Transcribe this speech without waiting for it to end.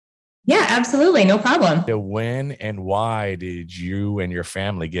Yeah, absolutely. No problem. So when and why did you and your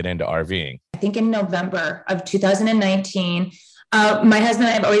family get into RVing? I think in November of 2019, my husband and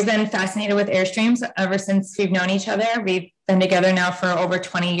I have always been fascinated with Airstreams ever since we've known each other. We've been together now for over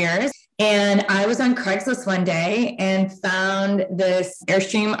 20 years. And I was on Craigslist one day and found this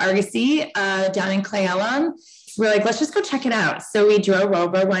Airstream Argosy down in Cle Elum. We're like, let's just go check it out. So we drove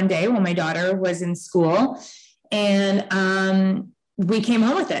over one day when my daughter was in school, and we came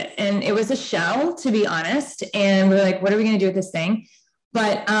home with it. And it was a shell, to be honest. And we're like, what are we going to do with this thing?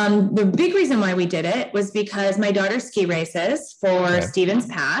 But the big reason why we did it was because my daughter ski races for Okay. Stevens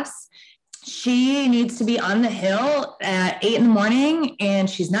Pass. She needs to be on the hill at 8 in the morning, and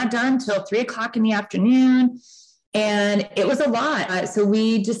she's not done till 3 o'clock in the afternoon. And it was a lot. So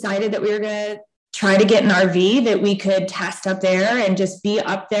we decided that we were going to try to get an RV that we could test up there and just be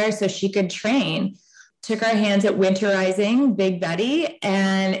up there so she could train. Took our hands at winterizing Big Betty,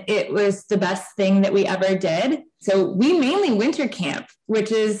 and it was the best thing that we ever did. So we mainly winter camp,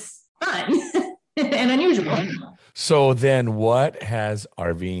 which is fun and unusual. So then what has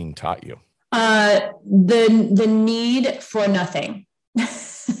RVing taught you? The need for nothing.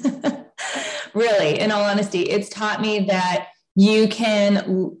 Really, in all honesty, it's taught me that you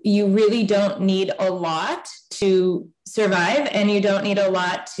really don't need a lot to survive, and you don't need a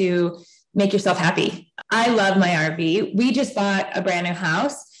lot to make yourself happy. I love my RV. We just bought a brand new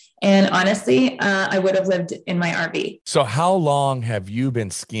house, and honestly, I would have lived in my RV. So how long have you been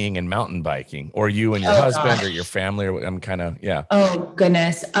skiing and mountain biking, or you and your Oh, husband gosh. or your family? Or I'm kind of, yeah. Oh,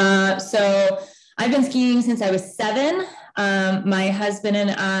 goodness. So I've been skiing since I was 7. My husband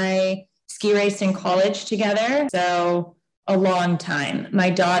and I ski raced in college together. So a long time. My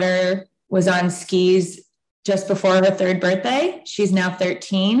daughter was on skis just before her 3rd birthday. She's now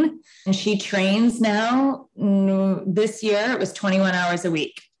 13, and she trains now. This year, it was 21 hours a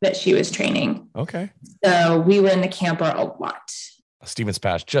week that she was training. Okay. So we were in the camper a lot. Stevens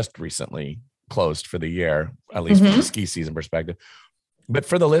Pass just recently closed for the year, at least from the ski season perspective. But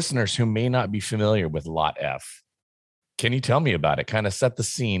for the listeners who may not be familiar with Lot F, can you tell me about it? Kind of set the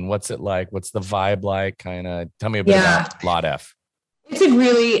scene. What's it like? What's the vibe like? Kind of tell me a bit about Lot F. It's a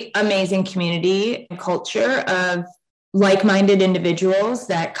really amazing community and culture of like-minded individuals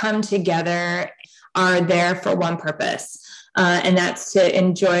that come together, are there for one purpose. And that's to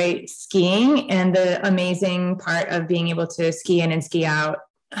enjoy skiing, and the amazing part of being able to ski in and ski out.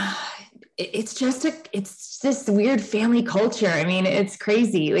 It's this weird family culture. I mean, it's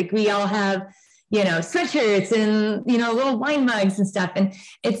crazy. Like, we all have, sweatshirts and, little wine mugs and stuff. And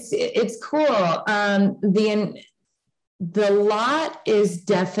it's cool. The lot is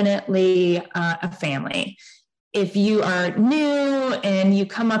definitely a family. If you are new and you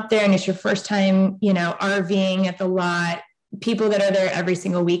come up there and it's your first time, RVing at the lot, people that are there every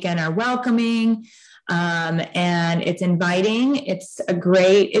single weekend are welcoming, and it's inviting.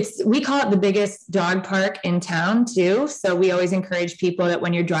 We call it the biggest dog park in town too. So we always encourage people that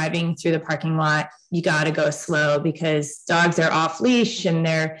when you're driving through the parking lot, you got to go slow, because dogs are off leash and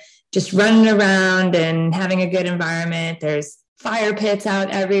they're just running around and having a good environment. There's fire pits out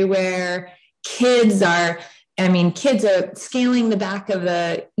everywhere. Kids are scaling the back of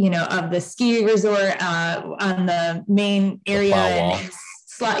the ski resort on the main area,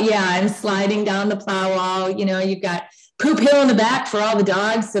 and sliding down the plow wall. You've got poop hill in the back for all the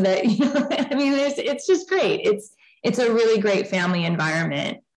dogs, so that it's just great. It's a really great family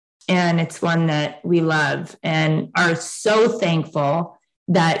environment, and it's one that we love and are so thankful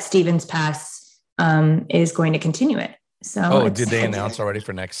that Stevens Pass is going to continue it. So, did they announce already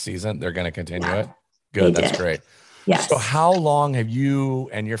for next season? They're going to continue it? They Good. That's did. great. Yes. So how long have you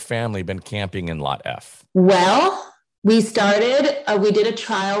and your family been camping in Lot F? Well, we did a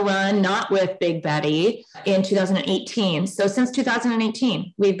trial run, not with Big Betty, in 2018. So since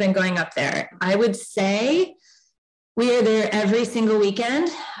 2018, we've been going up there. I would say we are there every single weekend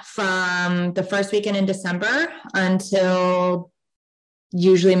from the first weekend in December until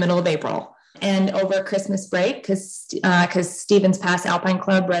usually middle of April. And over Christmas break, because Stevens Pass Alpine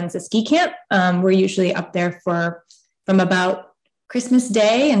Club runs a ski camp, we're usually up there from about Christmas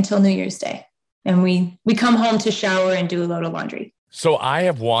Day until New Year's Day. And we come home to shower and do a load of laundry. So I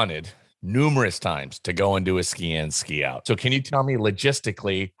have wanted numerous times to go and do a ski in, ski out. So can you tell me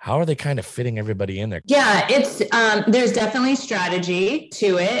logistically, how are they kind of fitting everybody in there? Yeah, there's definitely strategy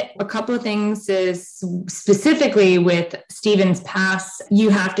to it. A couple of things is specifically with Stevens Pass, you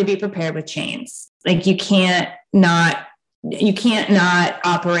have to be prepared with chains. Like, you can't not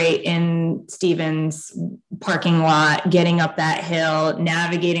operate in Stevens parking lot, getting up that hill,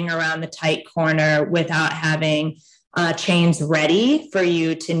 navigating around the tight corner without having chains ready for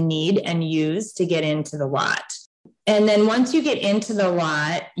you to need and use to get into the lot. And then once you get into the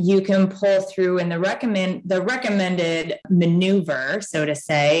lot, you can pull through, and the recommended maneuver, so to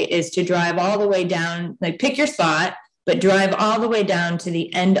say, is to drive all the way down, like pick your spot, but drive all the way down to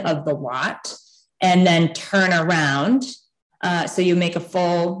the end of the lot and then turn around. So you make a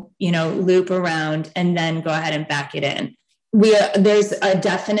full, loop around and then go ahead and back it in. There's a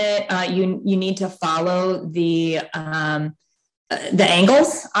definite, you need to follow the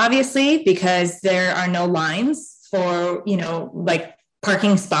angles, obviously, because there are no lines for, like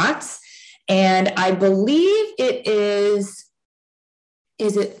parking spots. And I believe it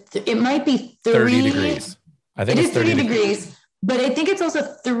might be 30 degrees. I think it's 30 degrees, but I think it's also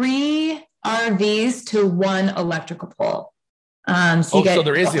 3 RVs to 1 electrical pole. So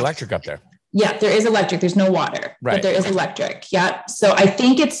there is the electric up there. Yeah, there is electric. There's no water, right, but there is electric. Yeah. So I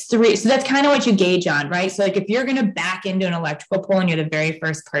think it's 3. So that's kind of what you gauge on, right? So like if you're going to back into an electrical pole and you're the very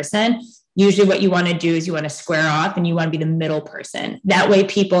first person, usually what you want to do is you want to square off and you want to be the middle person. That way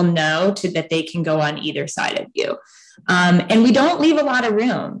people know that they can go on either side of you. And we don't leave a lot of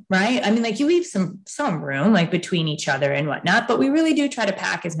room, right? I mean, like you leave some room like between each other and whatnot, but we really do try to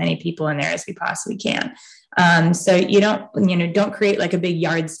pack as many people in there as we possibly can. So you don't create like a big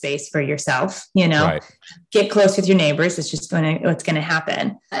yard space for yourself, right. Get close with your neighbors. It's just what's going to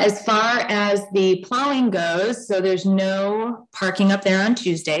happen. As far as the plowing goes, so there's no parking up there on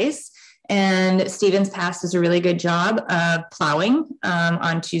Tuesdays, and Stevens Pass does a really good job of plowing,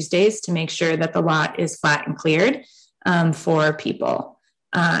 on Tuesdays to make sure that the lot is flat and cleared, for people.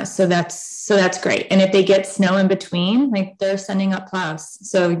 So that's great. And if they get snow in between, like they're sending up plows.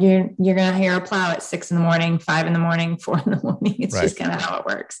 So you're going to hear a plow at 6 a.m, 5 a.m, 4 a.m. It's right. Just kind of how it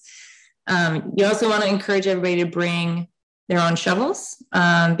works. You also want to encourage everybody to bring their own shovels,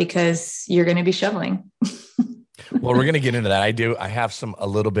 because you're going to be shoveling. Well, we're going to get into that. I have a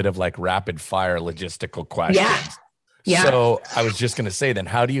little bit of like rapid fire logistical questions. Yeah. So I was just going to say then,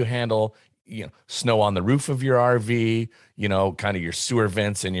 how do you handle snow on the roof of your RV, kind of your sewer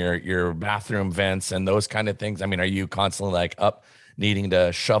vents and your bathroom vents and those kind of things? I mean, are you constantly like up needing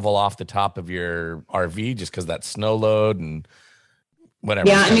to shovel off the top of your RV just because that snow load and whatever?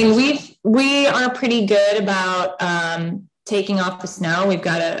 Yeah, I mean, we are pretty good about taking off the snow. We've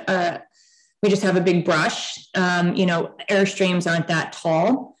got we just have a big brush. Airstreams aren't that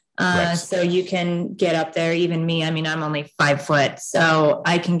tall. Right. So you can get up there, even me. I mean, I'm only 5 foot, so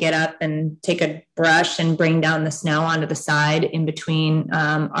I can get up and take a brush and bring down the snow onto the side in between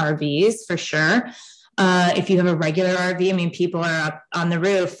RVs for sure. If you have a regular RV, I mean, people are up on the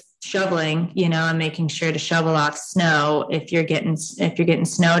roof shoveling, and making sure to shovel off snow if you're getting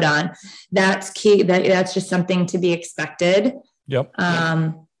snowed on. That's key. That's just something to be expected. Yep.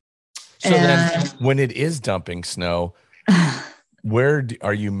 Then when it is dumping snow, where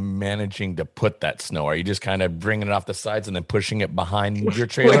are you managing to put that snow? Are you just kind of bringing it off the sides and then pushing it behind your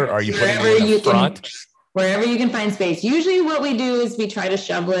trailer? Or are you putting it in the front? Wherever you can find space. Usually what we do is we try to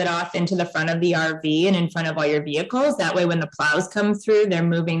shovel it off into the front of the RV and in front of all your vehicles. That way, when the plows come through, they're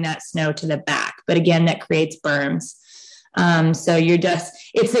moving that snow to the back. But again, that creates berms. So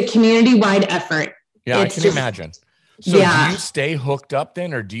it's a community-wide effort. Yeah, I can imagine. So do you stay hooked up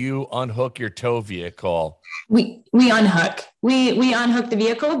then, or do you unhook your tow vehicle? We unhook. We unhook the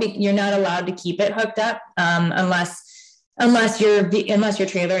vehicle. You're not allowed to keep it hooked up unless your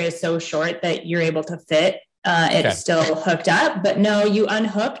trailer is so short that you're able to fit. It's still hooked up. But no, you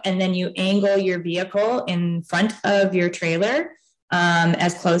unhook and then you angle your vehicle in front of your trailer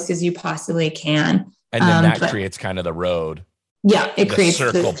as close as you possibly can. And then that creates kind of the road. Yeah, it creates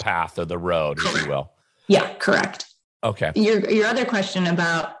the circle path of the road, if you will. Yeah, correct. Okay. Your other question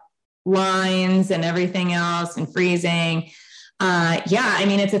about lines and everything else and freezing. I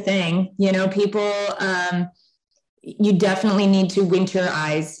mean, it's a thing, people, you definitely need to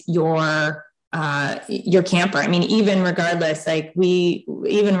winterize your camper. I mean, even regardless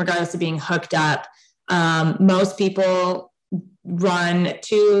of being hooked up, most people run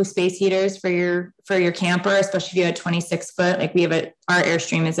 2 space heaters for your camper, especially if you have a 26 foot, like our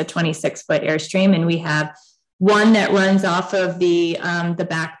Airstream is a 26 foot Airstream, and we have one that runs off of the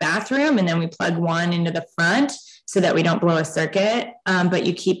back bathroom, and then we plug one into the front so that we don't blow a circuit. But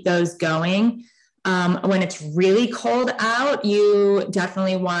you keep those going. When it's really cold out, you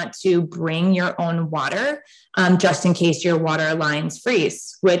definitely want to bring your own water, just in case your water lines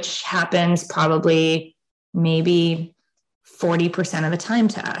freeze, which happens probably maybe 40% of the time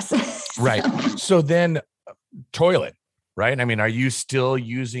to us. Right. So then toilet, right? I mean, are you still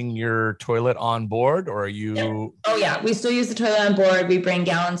using your toilet on board, or are you? Yep. Oh yeah, we still use the toilet on board. We bring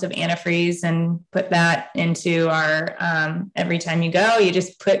gallons of antifreeze and put that into our, every time you go, you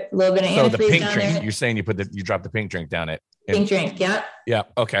just put a little bit of antifreeze. So the pink down drink, there. you're saying you drop the pink drink down it. Pink drink. Yeah. Yeah.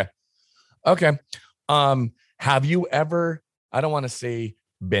 Okay. Have you ever, I don't want to say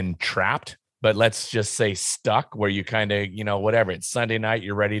been trapped, but let's just say stuck, where you kind of, whatever, it's Sunday night,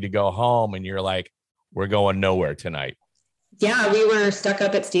 you're ready to go home and you're like, we're going nowhere tonight? Yeah, we were stuck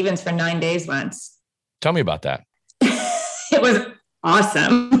up at Stevens for 9 days once. Tell me about that. It was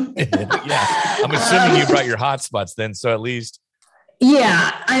awesome. Yeah. I'm assuming you brought your hotspots then. So at least.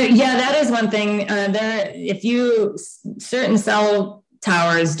 Yeah. That is one thing certain cell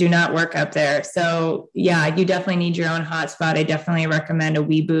towers do not work up there. So yeah, you definitely need your own hotspot. I definitely recommend a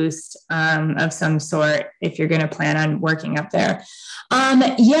WeBoost of some sort if you're going to plan on working up there.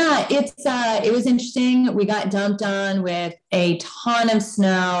 It was interesting. We got dumped on with a ton of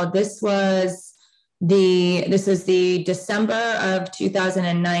snow. This is the December of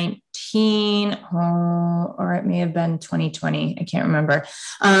 2019, or it may have been 2020. I can't remember.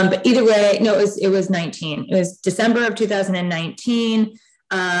 But either way, no, it was 19. It was December of 2019.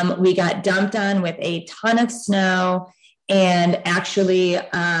 We got dumped on with a ton of snow, and actually,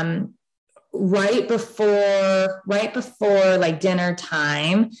 right before like dinner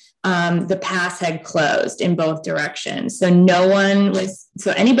time, the pass had closed in both directions. So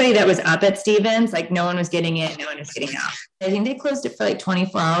anybody that was up at Stevens, like no one was getting in, no one was getting out. I think they closed it for like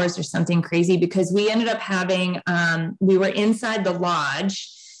 24 hours or something crazy, because we ended up having, we were inside the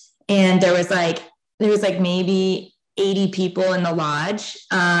lodge, and there was like maybe 80 people in the lodge,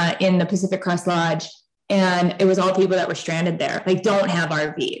 in the Pacific Crest Lodge. And it was all people that were stranded there, like don't have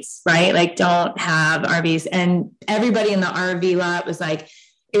RVs, right? Like don't have RVs. And everybody in the RV lot was like,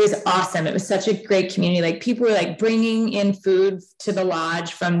 it was awesome. It was such a great community. Like people were like bringing in food to the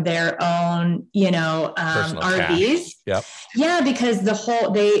lodge from their own, RVs. Yep. Yeah, because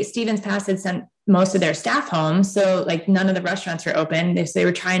Stevens Pass had sent most of their staff home. So like none of the restaurants were open. So they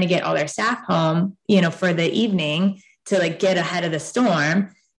were trying to get all their staff home, for the evening to like get ahead of the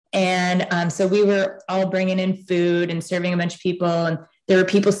storm. And so we were all bringing in food and serving a bunch of people. And there were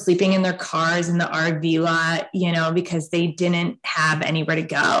people sleeping in their cars in the RV lot, because they didn't have anywhere to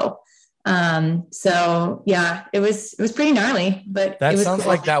go. So yeah, it was pretty gnarly, but that sounds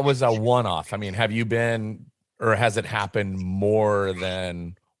cool. like that was a one-off. I mean, have you been, or has it happened more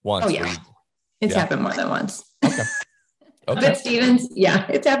than once? Oh yeah. It's happened more than once. Okay. But Stevens, yeah,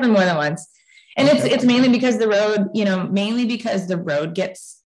 it's happened more than once. And it's mainly because the road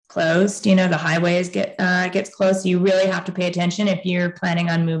gets closed, the highways gets closed. So you really have to pay attention if you're planning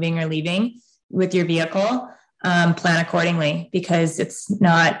on moving or leaving with your vehicle. Plan accordingly, because it's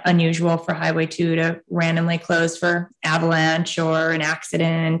not unusual for Highway 2 to randomly close for avalanche or an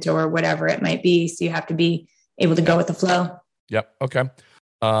accident or whatever it might be. So you have to be able to go with the flow. Yep. Okay.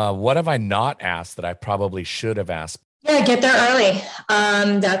 What have I not asked that I probably should have asked? Yeah, get there early.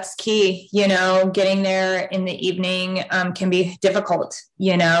 That's key. Getting there in the evening can be difficult,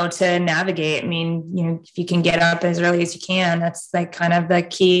 to navigate. I mean, if you can get up as early as you can, that's like kind of the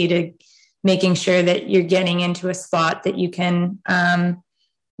key to making sure that you're getting into a spot that you can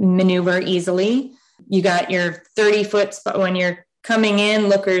maneuver easily. You got your 30-foot spot when you're coming in,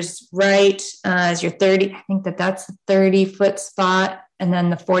 Looker's right as your 30. I think that's a 30-foot spot. And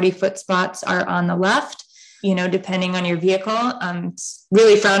then the 40-foot spots are on the left. Depending on your vehicle, it's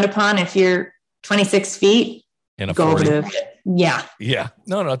really frowned upon if you're 26 feet. In a 40. Yeah. Yeah.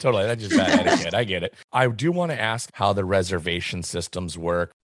 No, totally. That's just bad etiquette. I get it. I do want to ask how the reservation systems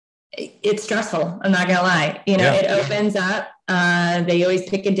work. It's stressful. I'm not going to lie. It opens up. They always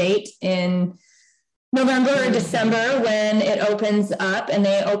pick a date in November or December when it opens up, and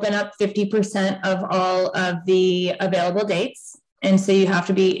they open up 50% of all of the available dates. And so you have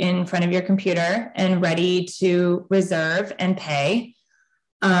to be in front of your computer and ready to reserve and pay.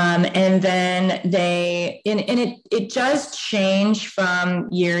 And then it does change from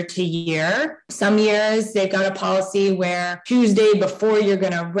year to year. Some years they've got a policy where Tuesday before you're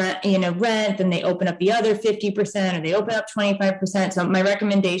going to rent, then they open up the other 50% or they open up 25%. So my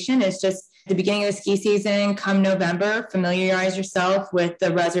recommendation is just at the beginning of the ski season, come November, familiarize yourself with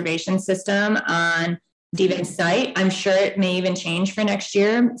the reservation system on Stevens site. I'm sure it may even change for next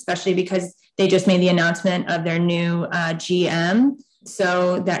year, especially because they just made the announcement of their new GM.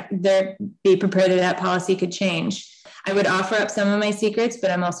 So that be prepared that policy could change. I would offer up some of my secrets,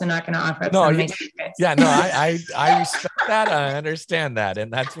 but I'm also not going to offer up some of my secrets. Yeah, no, I respect that. I understand that.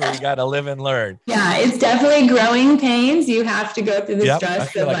 And that's where you got to live and learn. Yeah, it's definitely growing pains. You have to go through the stress. I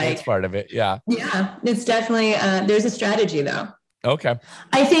feel like that's part of it. Yeah. Yeah, it's definitely, there's a strategy though. Okay.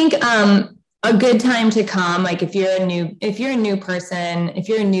 I think a good time to come, like if you're a new person, if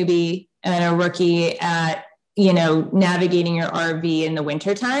you're a newbie and a rookie at, navigating your RV in the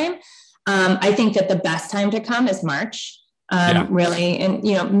wintertime, I think that the best time to come is March. Really. And,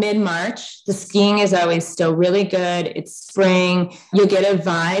 mid-March, the skiing is always still really good. It's spring. You'll get a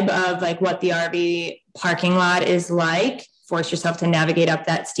vibe of like what the RV parking lot is like. Force yourself to navigate up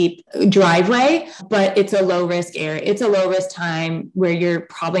that steep driveway, but it's a low risk area. It's a low risk time where you're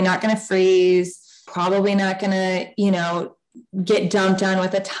probably not going to freeze, probably not going to, get dumped on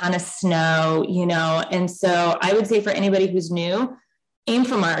with a ton of snow, And so I would say for anybody who's new, aim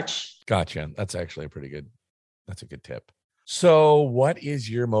for March. Gotcha. That's actually that's a good tip. So what is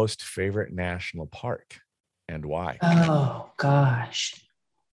your most favorite national park and why? Oh gosh.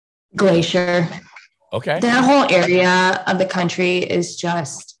 Glacier. Okay. That whole area of the country is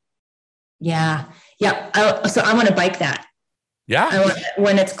just, yeah. So I want to bike that. Yeah.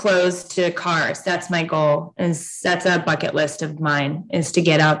 When it's closed to cars, that's my goal. That's a bucket list of mine, is to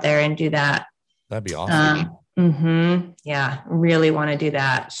get out there and do that. That'd be awesome. Yeah, really want to do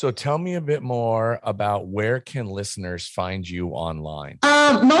that. So tell me a bit more about where can listeners find you online?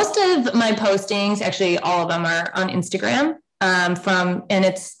 Most of my postings, actually all of them, are on Instagram. And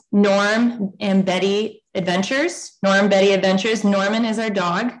it's Norm and Betty Adventures. Norm, Betty Adventures. Norman is our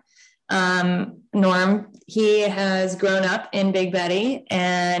dog. Norm, he has grown up in Big Betty,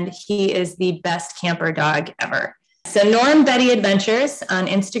 and he is the best camper dog ever. So Norm, Betty Adventures on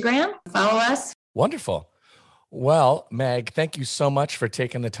Instagram. Follow us. Wonderful. Well, Meg, thank you so much for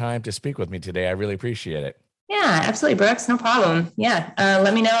taking the time to speak with me today. I really appreciate it. Yeah, absolutely, Brooks. No problem. Yeah.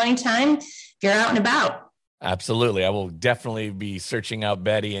 Let me know anytime if you're out and about. Absolutely. I will definitely be searching out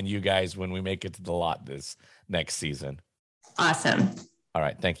Betty and you guys when we make it to the lot this next season. Awesome. All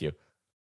right. Thank you.